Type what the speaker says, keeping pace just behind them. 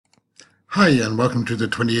Hi, and welcome to the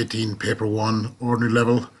 2018 Paper 1 Ordinary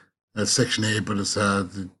Level, Section A, but it's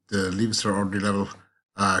the Leaving Cert Ordinary Level,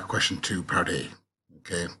 Question 2, Part A.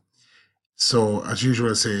 Okay, so as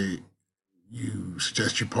usual, I say you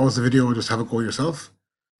suggest you pause the video and just have a go yourself.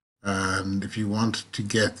 And if you want to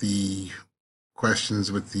get the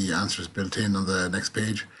questions with the answers built in on the next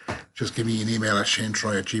page, just give me an email at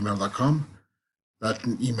shanetroy@gmail.com. That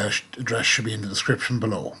email address should be in the description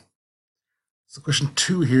below. So question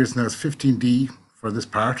 2 here is now 15D for this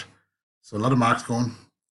part. So a lot of marks going.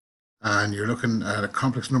 And you're looking at a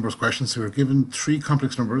complex numbers question. So we're given three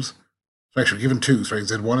complex numbers. So actually, we're given two, sorry,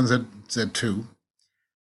 Z1 and Z2.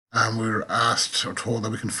 And we're asked or told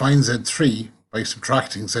that we can find Z3 by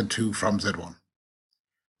subtracting Z2 from Z1.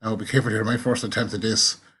 Now, be careful here. My first attempt at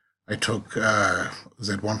this, I took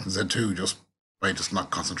Z1 and Z2 just by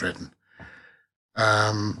not concentrating.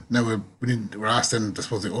 Now we're asked then, I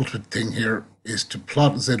suppose the ultimate thing here is to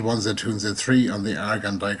plot Z1, Z2, and Z3 on the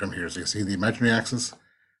argon diagram here. So you see the imaginary axis,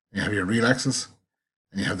 you have your real axis,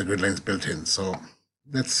 and you have the grid lines built in. So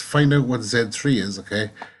let's find out what Z3 is,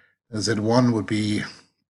 okay? Z1 would be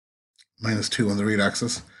 -2 on the real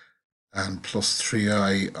axis and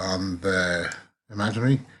 +3i on the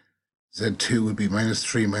imaginary. Z2 would be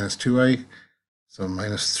 -3 minus 2i, so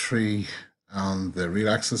 -3 on the real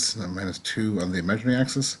axis and -2 on the imaginary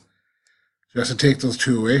axis. So you have to take those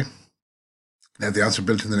two away. Now the answer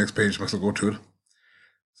built in the next page, must go to it.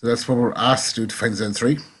 So that's what we're asked to do to find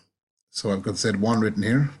Z3. So I've got Z1 written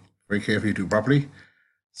here, very carefully do properly.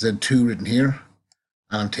 Z2 written here,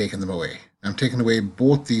 and I'm taking them away. I'm taking away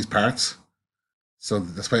both these parts. So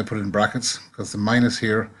that's why I put it in brackets, because the minus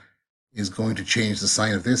here is going to change the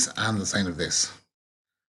sign of this and the sign of this.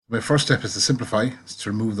 My first step is to simplify, is to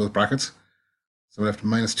remove those brackets. So we have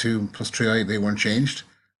 -2 plus 3i, they weren't changed.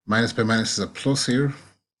 Minus by minus is a plus here,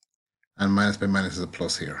 and minus by minus is a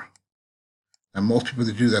plus here. And most people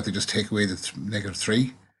that do that, they just take away the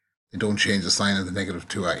 -3. They don't change the sign of the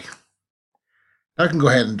 -2i. Now I can go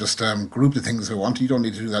ahead and just group the things I want. You don't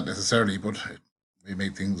need to do that necessarily, but it may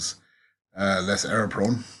make things less error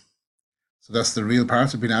prone. So that's the real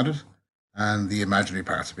parts have been added, and the imaginary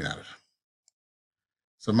parts have been added.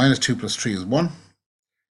 So -2 plus 3 is 1.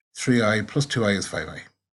 3i plus 2i is 5i.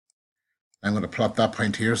 I'm going to plot that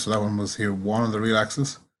point here. So that one was here 1 on the real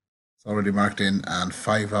axis. It's already marked in, and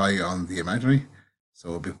 5i on the imaginary. So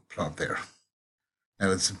it'll be plotted there.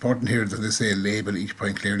 Now it's important here that they say label each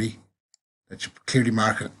point clearly, that you clearly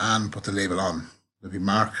mark it and put the label on. There'll be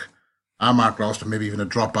mark lost, or maybe even a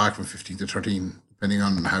drop back from 15 to 13, depending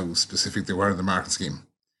on how specific they were in the marking scheme.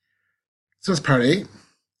 So that's part A.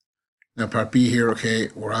 Now part B here, okay,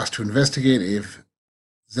 we're asked to investigate if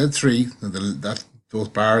Z3, those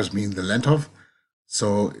bars mean the length of.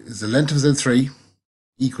 So is the length of Z3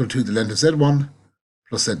 equal to the length of Z1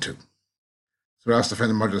 plus Z2? So we're asked to find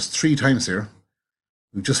the modulus 3 times here.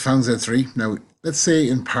 We've just found Z3. Now, let's say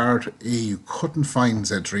in part A you couldn't find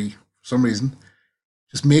Z3 for some reason.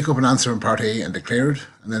 Just make up an answer in part A and declare it,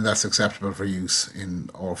 and then that's acceptable for use in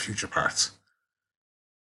all future parts.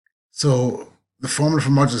 So the formula for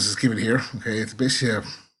modulus is given here. Okay, it's basically a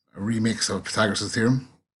remix of Pythagoras' theorem.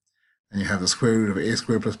 And you have the square root of a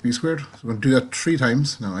squared plus b squared. So we're going to do that 3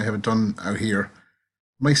 times. Now I have it done out here.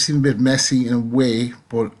 It might seem a bit messy in a way,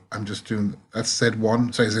 but I'm just doing, that's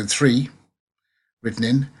Z3 written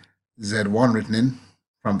in, Z1 written in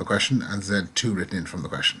from the question, and Z2 written in from the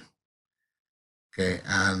question. Okay,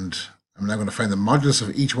 and I'm now going to find the modulus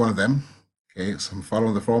of each one of them. Okay, so I'm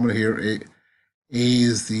following the formula here. A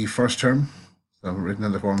is the first term. So I'm written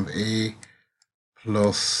in the form of A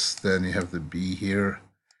plus, then you have the B here,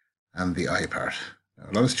 and the I part. Now,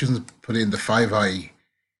 a lot of students put in the 5i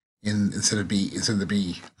instead of the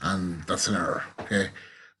B, and that's an error. Okay,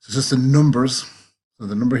 so it's just the numbers. So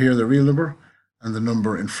the number here, the real number, and the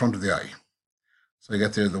number in front of the I. So I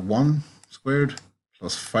get there the 1 squared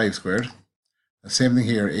plus 5 squared. The same thing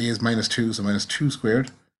here, A is -2, so -2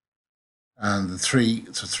 squared, and the 3,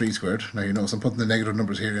 so 3 squared. Now you notice I'm putting the negative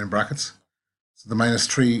numbers here in brackets. So the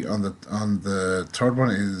 -3 on the third one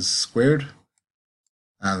is squared,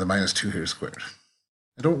 and the -2 here is squared.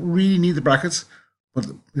 I don't really need the brackets, but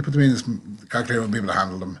we put them in this calculator, we'll be able to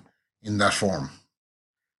handle them in that form.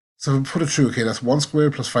 So if we put it through, okay, that's 1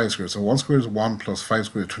 squared plus 5 squared. So 1 squared is 1 plus 5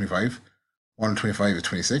 squared is 25. 1 and 25 is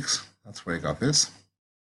 26. That's where I got this.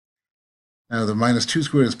 Now the -2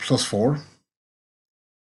 squared is plus 4.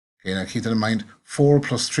 Okay, now keep that in mind. 4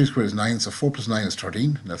 plus 3 squared is 9, so 4 plus 9 is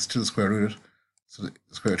 13. And that's still square rooted. So the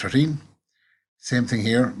square root of 13. Same thing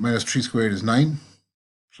here, -3 squared is 9.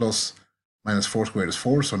 Plus -4 squared is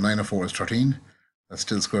 4, so 9 and 4 is 13. That's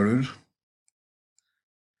still square rooted.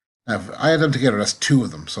 Now, if I add them together, that's 2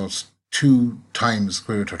 of them, so it's 2 times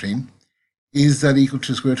square root 13. Is that equal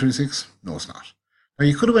to square root 26? No, it's not. Now,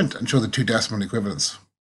 you could have went and showed the 2 decimal equivalents.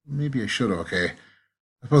 Maybe I should have, okay.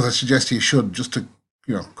 I suppose I suggest you should, just to,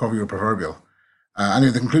 cover your proverbial.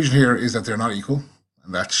 Anyway, the conclusion here is that they're not equal,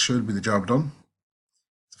 and that should be the job done.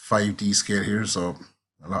 It's a 5D scale here, so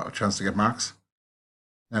a lot of chance to get marks.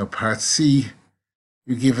 Now, part C,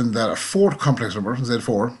 you're given that a fourth complex number,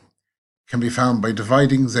 Z4, can be found by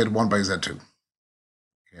dividing Z1 by Z2.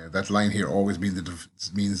 Okay, that line here always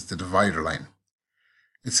means the divider line.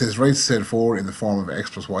 It says write Z4 in the form of x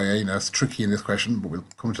plus yi. Now, that's tricky in this question, but we'll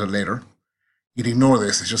come to that later. You'd ignore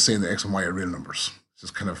this. It's just saying that x and y are real numbers. It's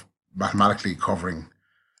just kind of mathematically covering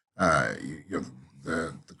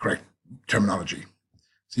the correct terminology.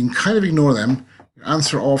 So you can kind of ignore them. Your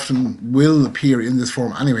answer often will appear in this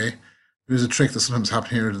form anyway. There's a trick that sometimes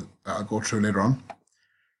happens here that I'll go through later on.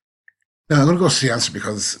 Now, I'm going to go to the answer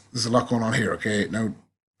because there's a lot going on here, okay? Now,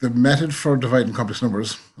 the method for dividing complex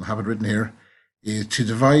numbers, I'll have it written here, is to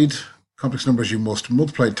divide complex numbers, you must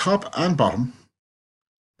multiply top and bottom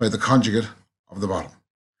by the conjugate of the bottom.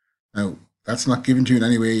 Now, that's not given to you in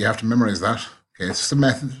any way. You have to memorize that. Okay, it's just a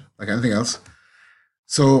method like anything else.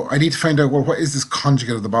 So I need to find out, well, what is this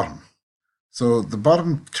conjugate of the bottom? So the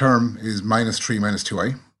bottom term is minus 3 minus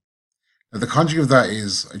 2i. Now, the conjugate of that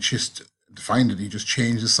is, I just defined it, you just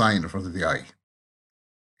change the sign in front of the I.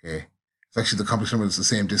 Okay, it's actually the complex number that's the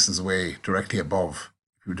same distance away directly above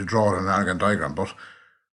if you were to draw it on an argon diagram. But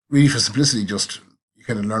really, for simplicity, just you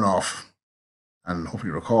kind of learn off and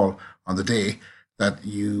hopefully recall on the day that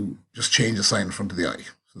you just change the sign in front of the I.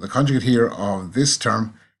 So the conjugate here of this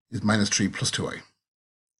term is minus 3 plus 2i.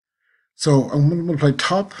 So I'm going to multiply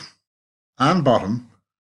top and bottom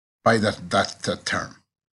by that term.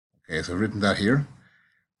 Okay, so I've written that here.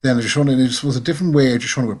 Then I just shown it, it was a different way, I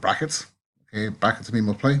just shown it with brackets. Okay, brackets mean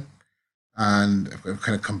multiply. And I've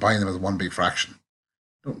kind of combined them as one big fraction.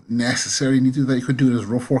 Don't necessarily need to do that. You could do it as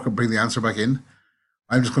rough work and bring the answer back in.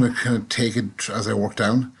 I'm just going to kind of take it as I work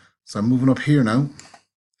down. So I'm moving up here now.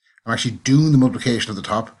 I'm actually doing the multiplication of the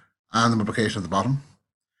top and the multiplication of the bottom.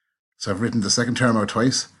 So I've written the second term out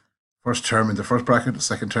twice. First term in the first bracket, the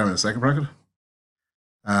second term in the second bracket.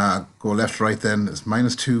 Go left to right then is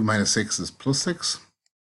minus 2 minus 6 is plus 6.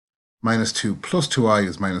 Minus 2 plus 2i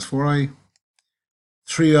is minus 4i.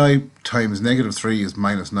 3i times negative 3 is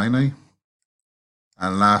minus 9i.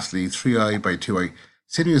 And lastly, 3i by 2i.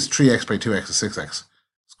 Same as 3x by 2x is 6x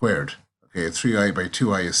squared. Okay, 3i by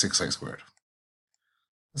 2i is 6i squared.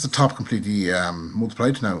 That's the top completely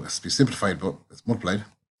multiplied. Now, it's to be simplified, but it's multiplied.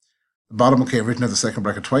 The bottom, okay, I've written out the second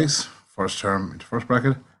bracket twice. First term into first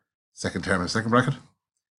bracket. Second term in second bracket.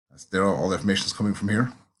 There all the information is coming from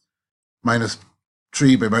here. Minus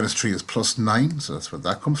 3 by minus 3 is plus 9, so that's where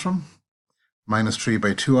that comes from. Minus 3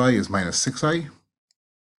 by 2i is minus 6i.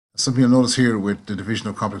 Something you'll notice here with the division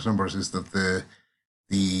of complex numbers is that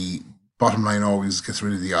the bottom line always gets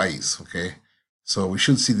rid of the i's, okay? So we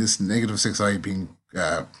should see this negative 6i being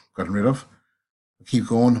gotten rid of. We'll keep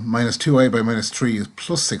going. Minus 2i by minus 3 is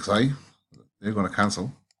plus 6i. They're going to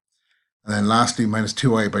cancel. And then lastly, minus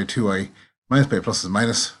 2i by 2i, minus by plus is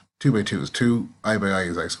minus, 2 by 2 is 2, I by I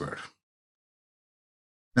is I squared.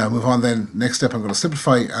 Now move on then. Next step, I'm going to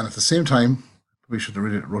simplify, and at the same time, we should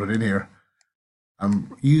have wrote it in here.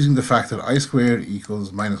 I'm using the fact that I squared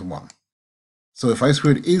equals minus 1. So if I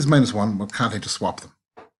squared is minus 1, well, can't I just swap them?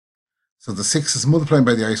 So the 6 is multiplying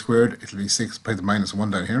by the I squared. It'll be 6 by the minus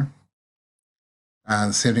 1 down here.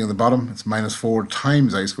 And same thing at the bottom. It's minus 4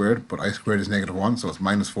 times I squared, but I squared is negative 1, so it's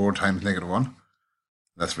minus 4 times negative 1.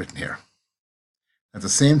 That's written here. At the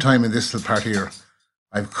same time, in this little part here,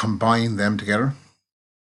 I've combined them together.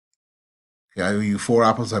 Okay, I owe you 4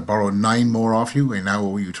 apples. I borrowed 9 more off you. I now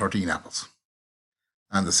owe you 13 apples.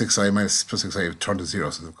 And the 6i minus plus 6i have turned to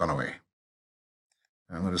 0, so they've gone away.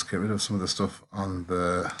 I'm going to just get rid of some of the stuff on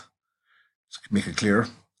the, just make it clear.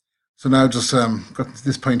 So now just got to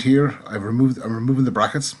this point here. I'm removing the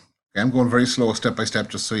brackets. Okay, I'm going very slow, step by step,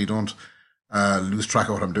 just so you don't lose track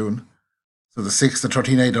of what I'm doing. So the 6, the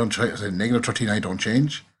 13i don't change, negative 13i don't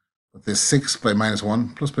change. But this 6 by minus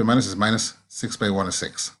 1 plus by minus is minus, 6 by 1 is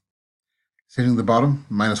 6. Sitting at the bottom,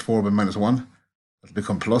 minus 4 by minus 1, that'll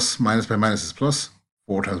become plus, minus by minus is plus,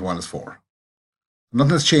 4 times 1 is 4.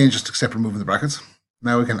 Nothing has changed just except removing the brackets.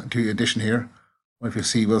 Now we can do addition here. Well, if you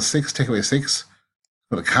see, well, 6 take away 6,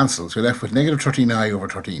 well, it cancels. So we're left with negative 13i over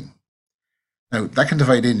 13. Now, that can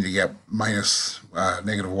divide in to get minus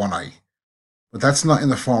negative 1i. But that's not in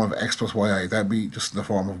the form of x plus yi. That'd be just in the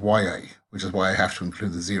form of yi, which is why I have to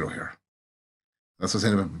include the 0 here. That's what's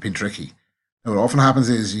ended up being tricky. Now, what often happens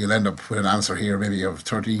is you'll end up with an answer here, maybe of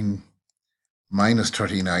 13 minus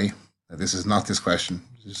 13i. Now, this is not this question.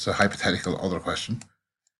 This is a hypothetical other question.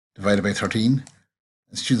 Divided by 13.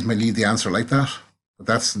 And students may leave the answer like that, but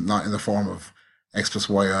that's not in the form of x plus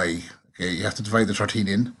yi. Okay, you have to divide the 13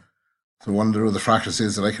 in. So one of the rule of the fractions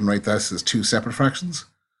is that I can write this as two separate fractions.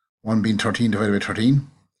 One being 13 divided by 13.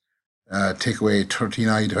 Take away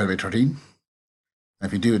 13i divided by 13. And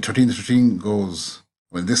if you do it, 13 to 13 goes,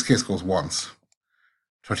 well, in this case goes once.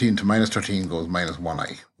 13 to minus 13 goes minus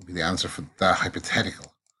 1i, would be the answer for that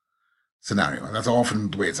hypothetical scenario. And that's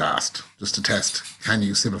often the way it's asked, just to test, can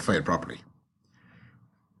you simplify it properly?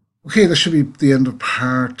 Okay, that should be the end of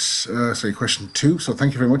question 2. So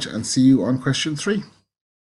thank you very much, and see you on question 3.